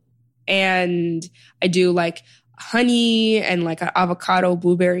 Mm-hmm. Yeah. And I do like honey and like an avocado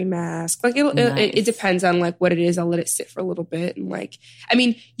blueberry mask. Like it depends on like what it is. I'll let it sit for a little bit. And like,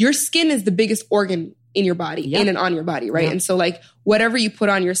 your skin is the biggest organ in your body, in and on your body, right? Yeah. And so like whatever you put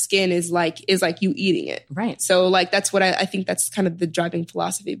on your skin is like you eating it. Right. So like that's what I think that's kind of the driving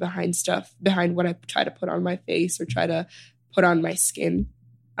philosophy behind what I try to put on my face or try to put on my skin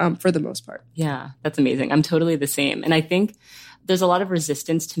for the most part. Yeah, that's amazing. I'm totally the same. And I think there's a lot of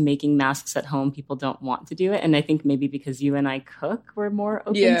resistance to making masks at home. People don't want to do it. And I think maybe because you and I cook, we're more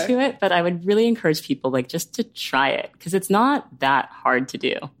open to it. But I would really encourage people like just to try it because it's not that hard to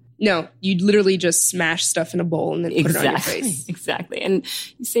do. No, you literally just smash stuff in a bowl and then put it on your face. Exactly. And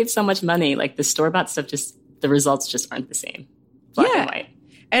you save so much money. Like the store-bought stuff, the results just aren't the same. Black and white.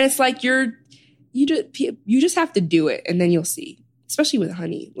 And it's like you just have to do it and then you'll see. Especially with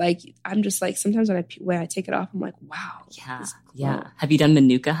honey. Like I'm just like sometimes when I take it off, I'm like, wow. Yeah. Have you done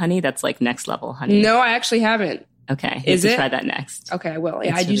Manuka honey? That's like next level honey. No, I actually haven't. Okay. You have to try that next. Okay, I will.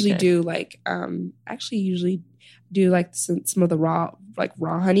 Yeah, I usually do like usually do like some of the raw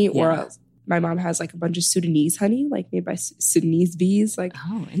honey or my mom has like a bunch of Sudanese honey, like made by Sudanese bees. Like,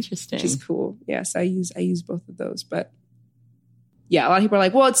 oh, interesting. Which is cool. Yes, I use both of those. But yeah, a lot of people are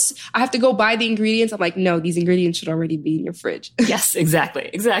like, well, I have to go buy the ingredients. I'm like, no, these ingredients should already be in your fridge. Yes,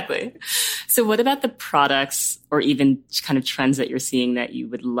 exactly. So what about the products or even kind of trends that you're seeing that you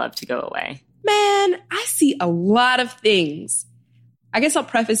would love to go away? Man, I see a lot of things. I guess I'll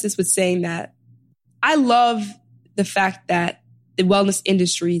preface this with saying that I love the fact that the wellness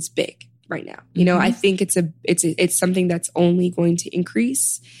industry is big, right now. You know, I think it's something that's only going to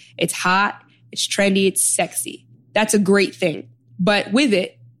increase. It's hot, it's trendy, it's sexy. That's a great thing. But with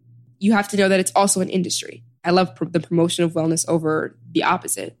it, you have to know that it's also an industry. I love the promotion of wellness over the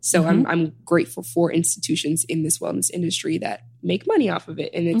opposite. So I'm grateful for institutions in this wellness industry that make money off of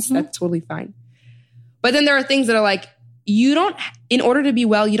it. And that's totally fine. But then there are things that are like, in order to be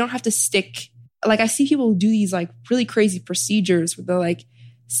well, you don't have to stick. Like I see people do these like really crazy procedures where they're like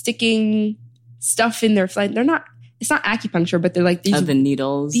sticking stuff in their flesh. It's not acupuncture, but they're like the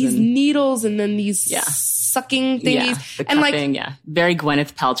needles. Needles and then these sucking thingies. Yeah, the cupping, very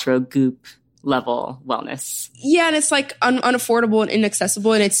Gwyneth Paltrow Goop level wellness. Yeah, and it's like unaffordable and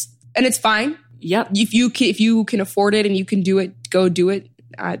inaccessible, and it's fine. Yep. If you can afford it and you can do it, go do it.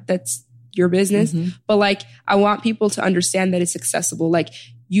 That's your business. But like, I want people to understand that it's accessible. Like,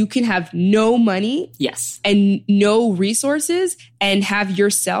 you can have no money, and no resources, and have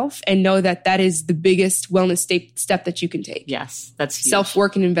yourself, and know that that is the biggest wellness step that you can take. Yes, that's huge.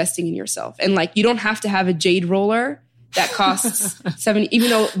 Self-work and investing in yourself. And like, you don't have to have a jade roller that costs $70, even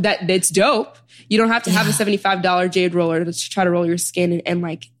though that's dope. You don't have to have a $75 jade roller to try to roll your skin and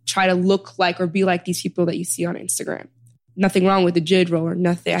like try to look like or be like these people that you see on Instagram. Nothing wrong with the jade roller.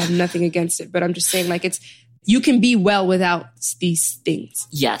 Nothing. I have nothing against it, but I'm just saying like you can be well without these things.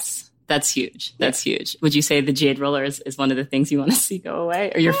 Yes. That's huge. That's huge. Would you say the jade roller is one of the things you want to see go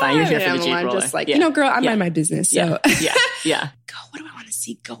away? Or you're fine, you're here for the jade roller? I'm just like, girl, I mind my business. So. Yeah. Go, what do I want to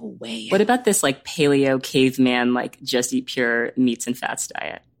see go away? What about this like paleo caveman, like just eat pure meats and fats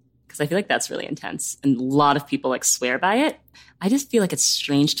diet? Because I feel like that's really intense. And a lot of people like swear by it. I just feel like it's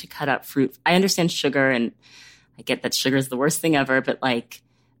strange to cut out fruit. I understand sugar and I get that sugar is the worst thing ever, but like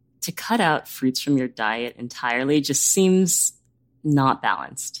to cut out fruits from your diet entirely just seems not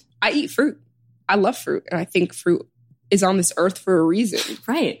balanced. I eat fruit. I love fruit. And I think fruit is on this earth for a reason.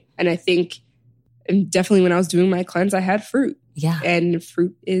 Right. And I think, and definitely when I was doing my cleanse, I had fruit. Yeah. And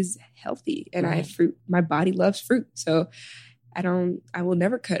fruit is healthy. And I have fruit. My body loves fruit. So I will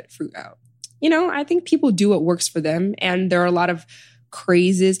never cut fruit out. I think people do what works for them. And there are a lot of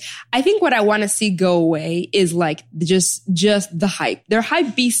crazes. I think what I want to see go away is like just the hype. They're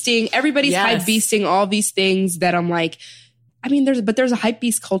hype beasting. Everybody's hype beasting all these things that I'm like, I mean, there's a hype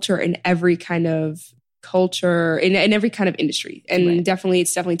beast culture in every kind of culture, in every kind of industry. And it's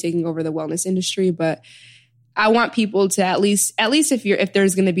definitely taking over the wellness industry. But I want people to at least if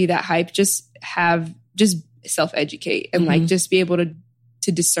there's going to be that hype, just self-educate and like just be able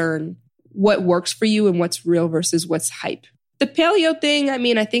to discern what works for you and what's real versus what's hype. The paleo thing, I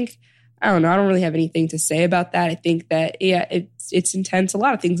mean, I don't know. I don't really have anything to say about that. I think that, it's intense. A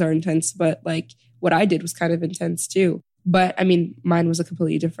lot of things are intense, but like what I did was kind of intense too. But I mean, mine was a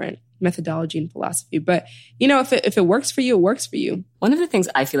completely different methodology and philosophy. But, if it works for you, it works for you. One of the things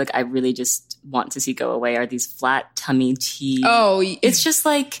I feel like I really just want to see go away are these flat tummy tea. Oh, it's just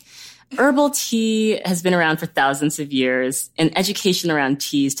like herbal tea has been around for thousands of years, and education around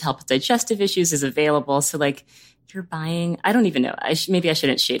teas to help with digestive issues is available. So like you're buying, I don't even know. Maybe I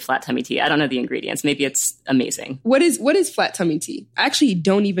shouldn't shade flat tummy tea. I don't know the ingredients. Maybe it's amazing. What is flat tummy tea? I actually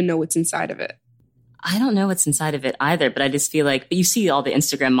don't even know what's inside of it. I don't know what's inside of it either, but I just feel like, but you see all the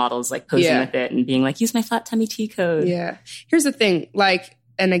Instagram models like posing with it and being like, use my flat tummy tea code. Yeah. Here's the thing. Like,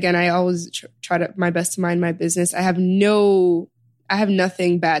 and again, I always try to my best to mind my business. I have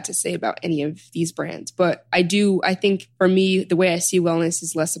nothing bad to say about any of these brands, but I think for me, the way I see wellness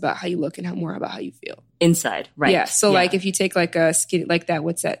is less about how you look and more about how you feel. Inside. Right. Yeah. So like if you take like a skinny, like that,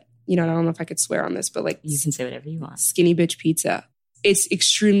 what's that? I don't know if I could swear on this, but like. You can say whatever you want. Skinny bitch pizza. It's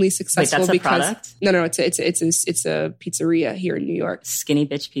extremely successful. Wait, that's a product? No, it's a pizzeria here in New York. Skinny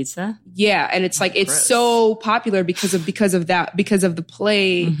bitch pizza? Yeah, and it's like it's so popular because of the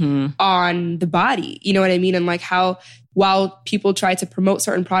play on the body. You know what I mean? And like how while people try to promote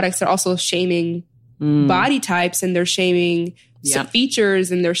certain products, they're also shaming body types and they're shaming features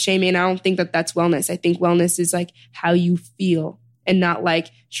and they're shaming. I don't think that that's wellness. I think wellness is like how you feel and not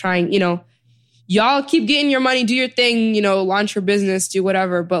like trying, y'all keep getting your money, do your thing, launch your business, do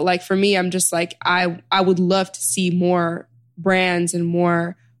whatever. But like for me, I'm just like, I would love to see more brands and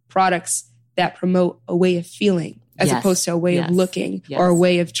more products that promote a way of feeling as opposed to a way of looking or a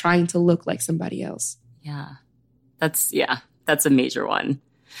way of trying to look like somebody else. Yeah. That's a major one.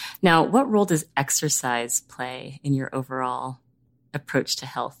 Now, what role does exercise play in your overall approach to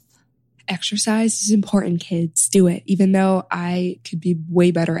health? Exercise is important, kids. Do it, even though I could be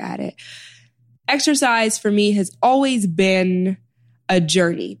way better at it. Exercise for me has always been a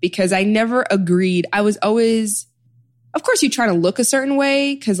journey because I never agreed. I was always, of course, you try to look a certain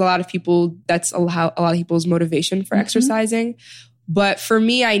way because a lot of people, that's a lot of people's motivation for exercising. But for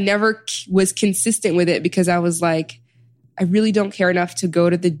me, I never was consistent with it because I was like, I really don't care enough to go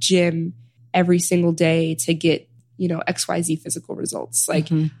to the gym every single day to get, XYZ physical results. Like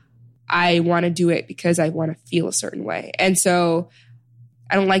I want to do it because I want to feel a certain way. And so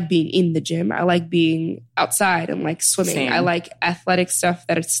I don't like being in the gym. I like being outside and like swimming. Same. I like athletic stuff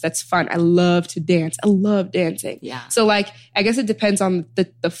that's fun. I love to dance. I love dancing. Yeah. So like, I guess it depends on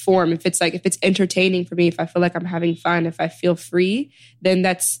the form. If it's entertaining for me, if I feel like I'm having fun, if I feel free, then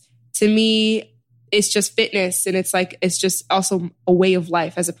that's, to me, it's just fitness. And it's like, it's just also a way of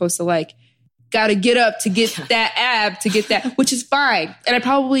life as opposed to like, got to get up to get that ab, to get that, which is fine. And I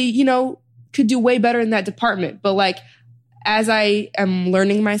probably, could do way better in that department. But like, as I am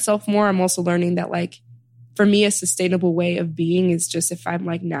learning myself more, I'm also learning that like, for me, a sustainable way of being is just if I'm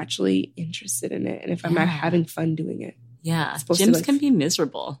like naturally interested in it and if I'm having fun doing it. Yeah. Gyms can be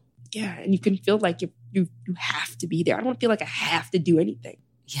miserable. Yeah. And you can feel like you have to be there. I don't feel like I have to do anything.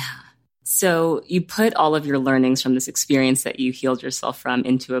 Yeah. So you put all of your learnings from this experience that you healed yourself from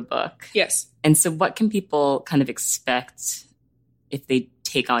into a book. Yes. And so what can people kind of expect if they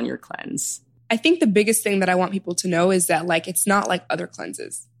take on your cleanse? I think the biggest thing that I want people to know is that like, it's not like other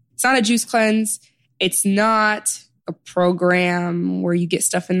cleanses. It's not a juice cleanse. It's not a program where you get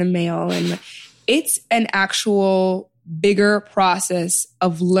stuff in the mail. And it's an actual bigger process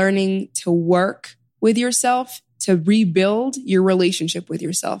of learning to work with yourself, to rebuild your relationship with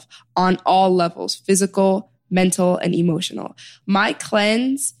yourself on all levels, physical, mental, and emotional. My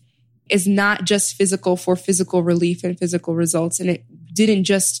cleanse is not just physical for physical relief and physical results. And it didn't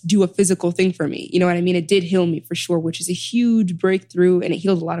just do a physical thing for me. You know what I mean? It did heal me for sure, which is a huge breakthrough, and it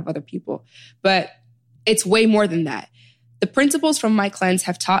healed a lot of other people. But it's way more than that. The principles from my cleanse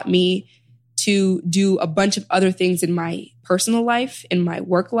have taught me to do a bunch of other things in my personal life, in my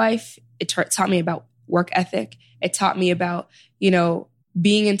work life. It taught me about work ethic. It taught me about,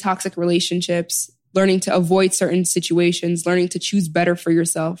 being in toxic relationships, learning to avoid certain situations, learning to choose better for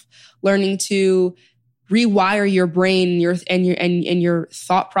yourself, learning to rewire your brain and your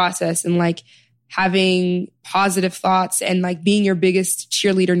thought process, and like having positive thoughts and like being your biggest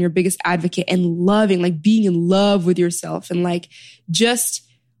cheerleader and your biggest advocate and loving, like being in love with yourself, and like just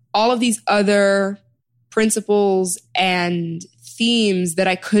all of these other principles and themes that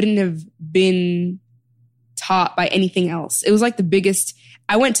I couldn't have been taught by anything else. It was like the biggest.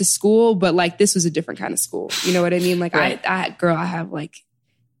 I went to school, but like this was a different kind of school. You know what I mean? Like right. I have like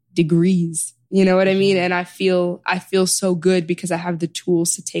degrees. You know what I mean? And I feel so good because I have the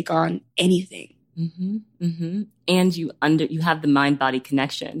tools to take on anything. Mm-hmm, mm-hmm. And you have the mind-body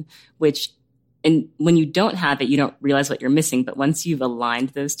connection, and when you don't have it, you don't realize what you're missing. But once you've aligned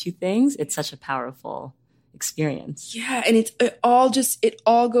those two things, it's such a powerful experience. Yeah. And it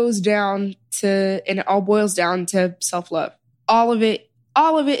all goes down to, and it all boils down to self-love. All of it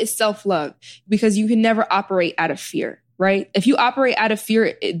is self-love, because you can never operate out of fear, right? If you operate out of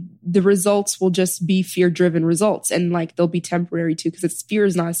fear, the results will just be fear-driven results. And like, they'll be temporary too, because fear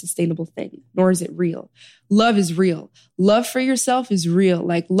is not a sustainable thing, nor is it real. Love is real. Love for yourself is real.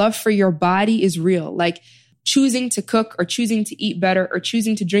 Like love for your body is real. Like choosing to cook or choosing to eat better or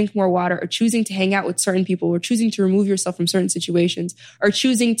choosing to drink more water or choosing to hang out with certain people or choosing to remove yourself from certain situations or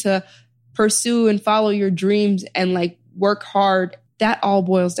choosing to pursue and follow your dreams and like work hard, that all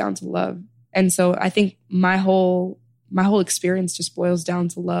boils down to love. And so I think my whole experience just boils down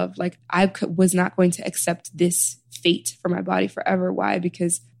to love. Like I was not going to accept this fate for my body forever. Why?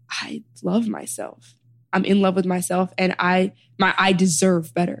 Because I love myself. I'm in love with myself, and I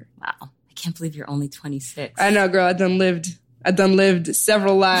deserve better. Wow. I can't believe you're only 26. I know, girl. I done lived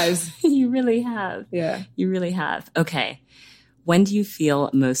several lives. You really have. Yeah. You really have. Okay. When do you feel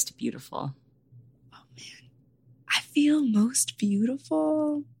most beautiful? Oh man. I feel most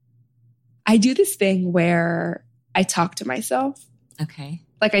beautiful. I do this thing where I talk to myself. Okay.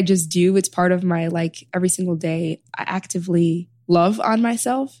 Like I just do. It's part of my, like, every single day I actively love on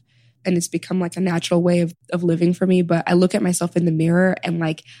myself. And it's become like a natural way of living for me. But I look at myself in the mirror and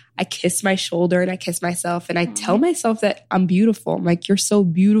like I kiss my shoulder and I kiss myself and I tell myself that I'm beautiful. I'm like, you're so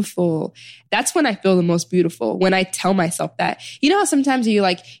beautiful. That's when I feel the most beautiful, when I tell myself that. You know how sometimes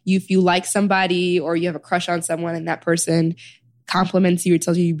if you like somebody or you have a crush on someone and that person compliments you or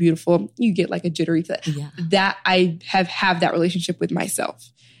tells you you're beautiful, you get like a jittery thing. Yeah. That I have that relationship with myself.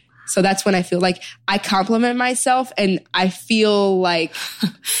 So that's when I feel like I compliment myself and I feel like,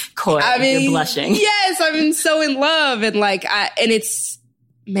 coy, you're blushing. Yes, I'm so in love. And like, I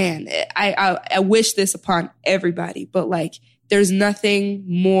wish this upon everybody, but like, there's nothing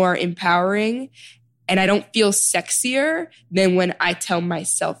more empowering And I don't feel sexier than when I tell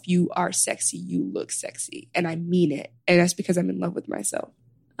myself, you are sexy, you look sexy. And I mean it. And that's because I'm in love with myself.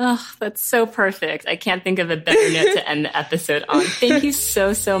 Oh, that's so perfect. I can't think of a better note to end the episode on. Thank you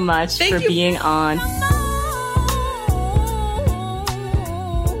so, so much for being on.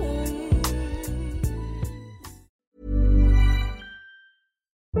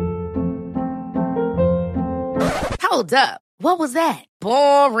 Hold up. What was that?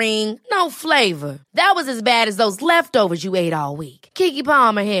 Boring. No flavor. That was as bad as those leftovers you ate all week. Keke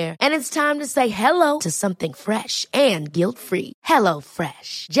Palmer here. And it's time to say hello to something fresh and guilt-free.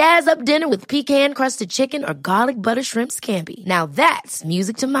 HelloFresh. Jazz up dinner with pecan-crusted chicken or garlic butter shrimp scampi. Now that's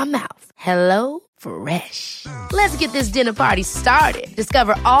music to my mouth. HelloFresh. Let's get this dinner party started.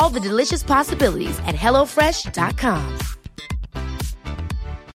 Discover all the delicious possibilities at HelloFresh.com.